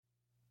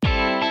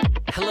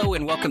Hello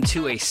and welcome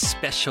to a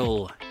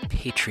special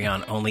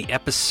Patreon-only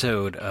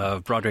episode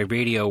of Broadway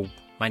Radio.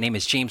 My name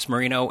is James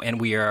Marino, and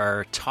we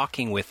are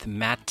talking with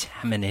Matt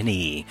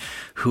Tamanini,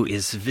 who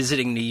is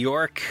visiting New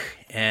York,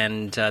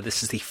 and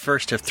this is the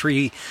first of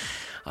three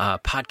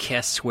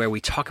podcasts where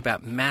we talk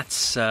about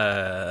Matt's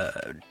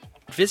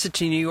visit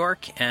to New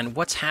York and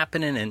what's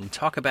happening and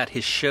talk about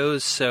his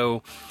shows.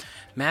 So,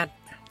 Matt,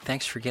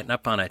 thanks for getting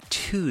up on a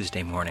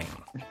Tuesday morning.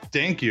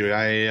 Thank you.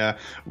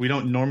 We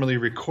don't normally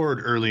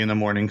record early in the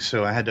morning,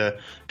 so I had to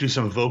do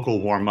some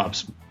vocal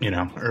warm-ups,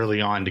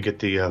 early on to get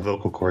the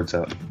vocal cords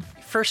out.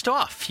 First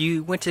off,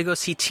 you went to go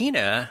see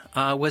Tina.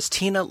 Was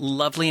Tina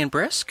lovely and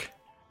brisk?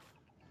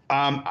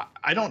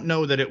 I don't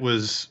know that it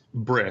was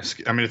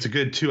brisk. I mean, it's a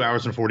good 2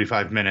 hours and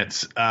 45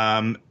 minutes.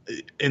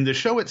 In the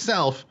show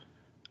itself,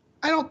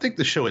 I don't think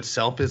the show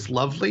itself is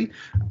lovely,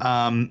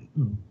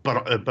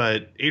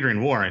 but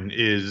Adrienne Warren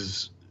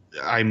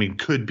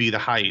could be the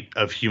height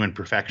of human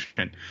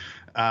perfection.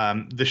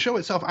 The show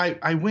itself,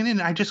 I went in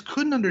and I just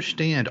couldn't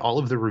understand all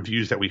of the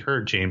reviews that we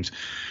heard, James,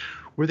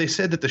 where they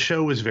said that the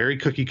show was very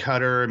cookie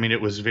cutter. I mean,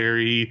 it was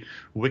very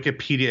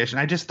Wikipedia-ish.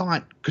 And I just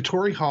thought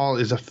Katori Hall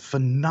is a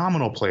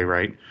phenomenal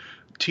playwright.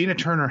 Tina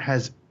Turner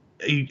has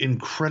an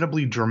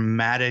incredibly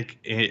dramatic,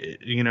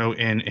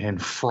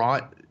 and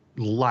fraught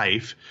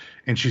life,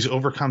 and she's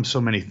overcome so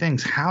many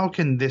things. How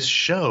can this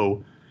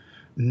show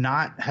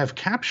not have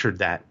captured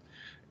that?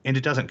 And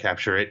it doesn't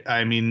capture it.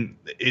 I mean,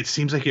 it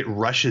seems like it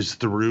rushes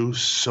through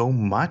so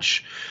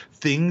much.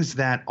 Things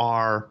that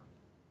are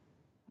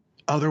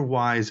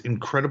otherwise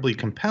incredibly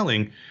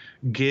compelling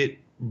get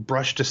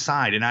brushed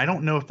aside. And I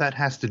don't know if that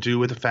has to do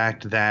with the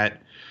fact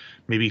that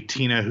maybe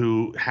Tina,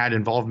 who had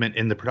involvement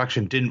in the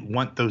production, didn't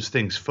want those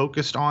things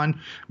focused on. I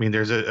mean,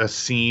 there's a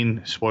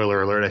scene,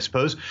 spoiler alert, I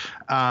suppose,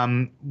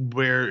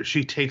 where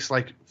she takes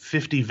like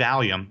 50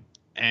 Valium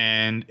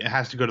and it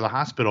has to go to the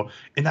hospital,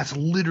 and that's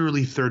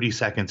literally 30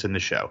 seconds in the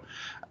show.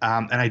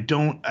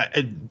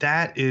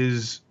 That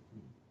is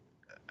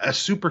a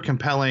super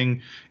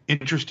compelling,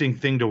 interesting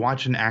thing to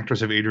watch an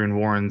actress of Adrienne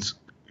Warren's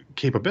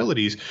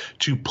capabilities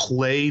to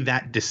play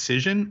that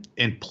decision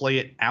and play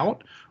it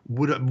out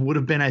would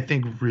have been, I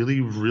think, really,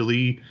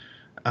 really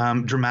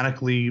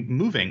dramatically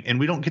moving, and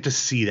we don't get to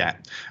see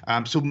that.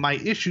 So my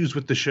issues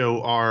with the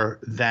show are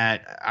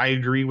that I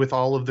agree with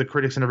all of the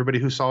critics and everybody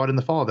who saw it in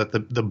the fall that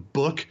the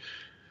book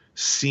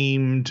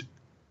seemed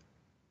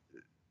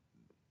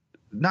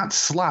not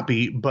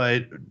sloppy,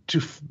 but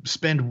to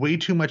spend way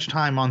too much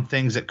time on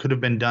things that could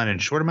have been done in a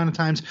short amount of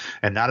times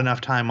and not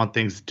enough time on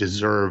things that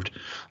deserved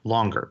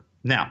longer.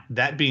 Now,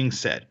 that being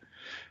said,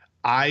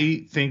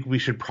 I think we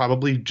should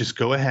probably just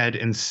go ahead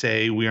and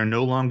say we are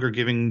no longer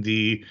giving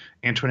the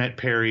Antoinette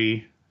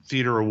Perry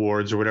Theater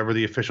Awards or whatever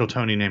the official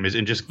Tony name is,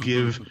 and just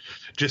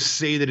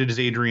say that it is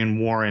Adrienne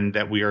Warren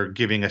that we are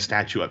giving a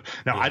statue of.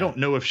 Now, I don't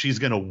know if she's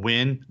going to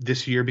win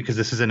this year because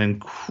this is an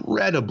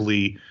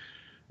incredibly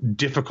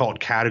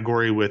difficult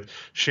category with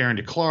Sharon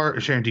D.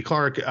 Clark,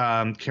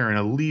 Karen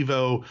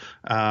Olivo,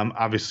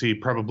 obviously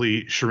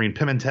probably Shireen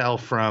Pimentel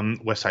from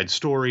West Side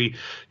Story.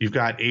 You've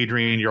got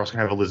Adrienne. You're also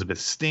going to have Elizabeth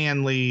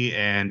Stanley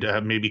and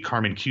maybe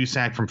Carmen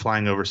Cusack from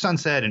Flying Over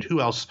Sunset, and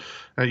who else?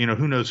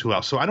 Who knows who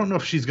else? So I don't know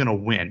if she's going to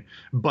win.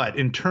 But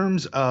in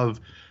terms of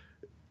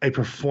a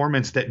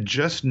performance that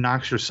just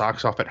knocks your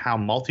socks off at how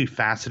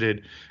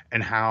multifaceted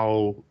and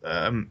how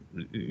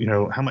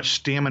how much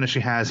stamina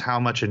she has, how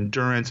much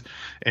endurance,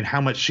 and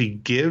how much she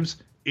gives,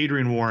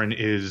 Adrienne Warren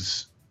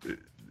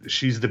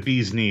she's the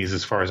bee's knees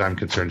as far as I'm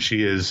concerned.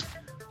 She is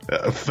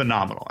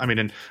phenomenal. I mean,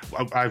 and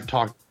I've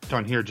talked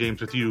on here, James,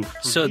 with you.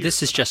 So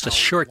this is just a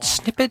short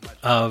snippet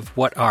of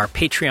what our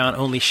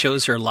Patreon-only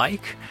shows are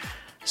like.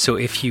 So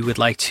if you would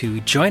like to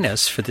join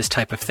us for this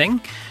type of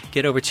thing,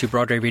 get over to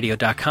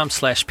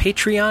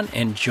BroadwayRadio.com/Patreon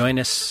and join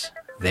us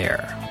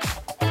there.